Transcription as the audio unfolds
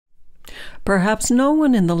Perhaps no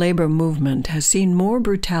one in the labor movement has seen more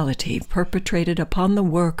brutality perpetrated upon the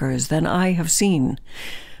workers than I have seen.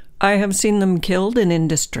 I have seen them killed in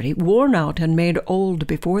industry, worn out and made old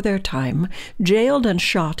before their time, jailed and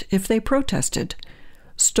shot if they protested.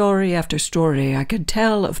 Story after story I could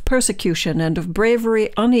tell of persecution and of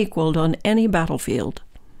bravery unequaled on any battlefield.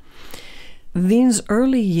 These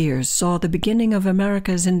early years saw the beginning of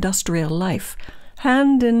America's industrial life.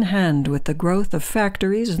 Hand in hand with the growth of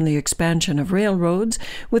factories and the expansion of railroads,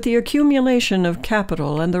 with the accumulation of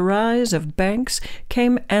capital and the rise of banks,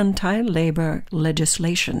 came anti-labor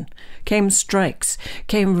legislation, came strikes,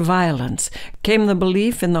 came violence, came the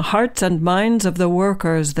belief in the hearts and minds of the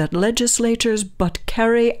workers that legislatures but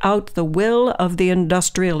carry out the will of the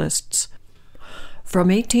industrialists. From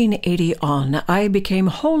 1880 on, I became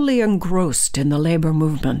wholly engrossed in the labor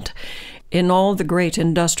movement. In all the great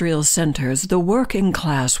industrial centers, the working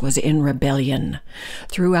class was in rebellion.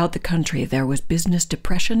 Throughout the country there was business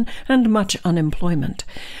depression and much unemployment.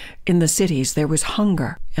 In the cities there was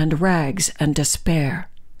hunger and rags and despair.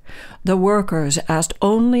 The workers asked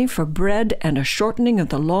only for bread and a shortening of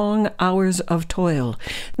the long hours of toil.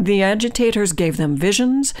 The agitators gave them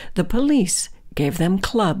visions, the police gave them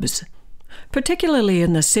clubs. Particularly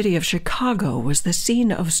in the city of Chicago was the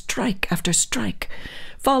scene of strike after strike,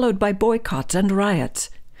 followed by boycotts and riots.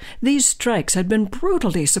 These strikes had been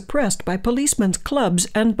brutally suppressed by policemen's clubs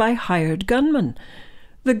and by hired gunmen.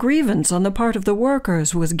 The grievance on the part of the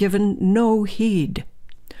workers was given no heed.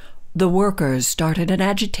 The workers started an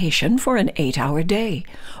agitation for an 8-hour day.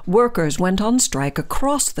 Workers went on strike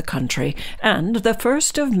across the country, and the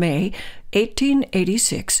 1st of May,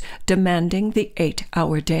 1886, demanding the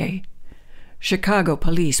 8-hour day. Chicago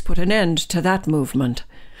police put an end to that movement.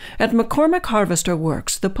 At McCormick Harvester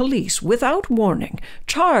Works, the police, without warning,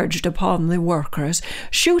 charged upon the workers,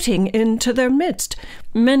 shooting into their midst.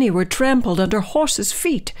 Many were trampled under horses'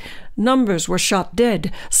 feet. Numbers were shot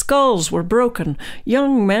dead. Skulls were broken.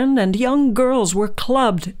 Young men and young girls were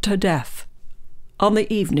clubbed to death. On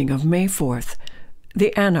the evening of May 4th,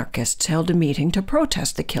 the anarchists held a meeting to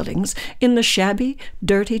protest the killings in the shabby,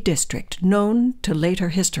 dirty district known to later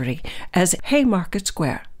history as Haymarket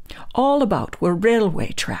Square. All about were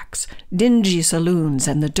railway tracks, dingy saloons,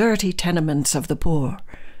 and the dirty tenements of the poor.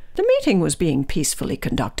 The meeting was being peacefully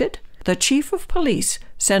conducted. The chief of police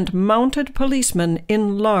sent mounted policemen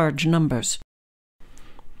in large numbers.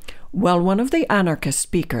 While one of the anarchist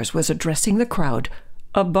speakers was addressing the crowd,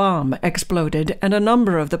 a bomb exploded and a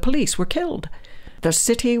number of the police were killed. The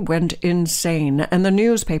city went insane, and the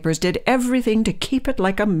newspapers did everything to keep it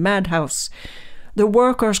like a madhouse. The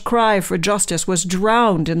workers' cry for justice was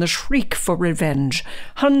drowned in the shriek for revenge.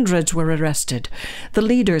 Hundreds were arrested. The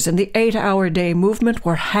leaders in the 8-hour day movement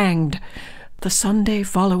were hanged. The Sunday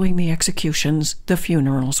following the executions, the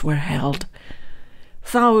funerals were held.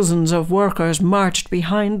 Thousands of workers marched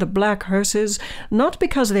behind the black hearses, not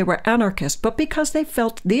because they were anarchists, but because they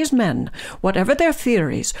felt these men, whatever their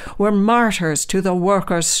theories, were martyrs to the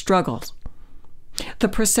workers' struggles. The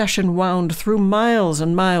procession wound through miles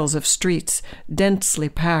and miles of streets, densely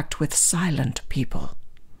packed with silent people.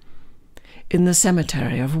 In the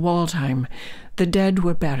cemetery of Waldheim, the dead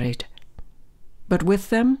were buried, but with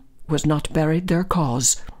them was not buried their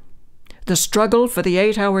cause. The struggle for the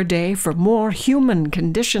 8-hour day, for more human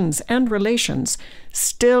conditions and relations,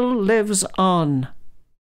 still lives on.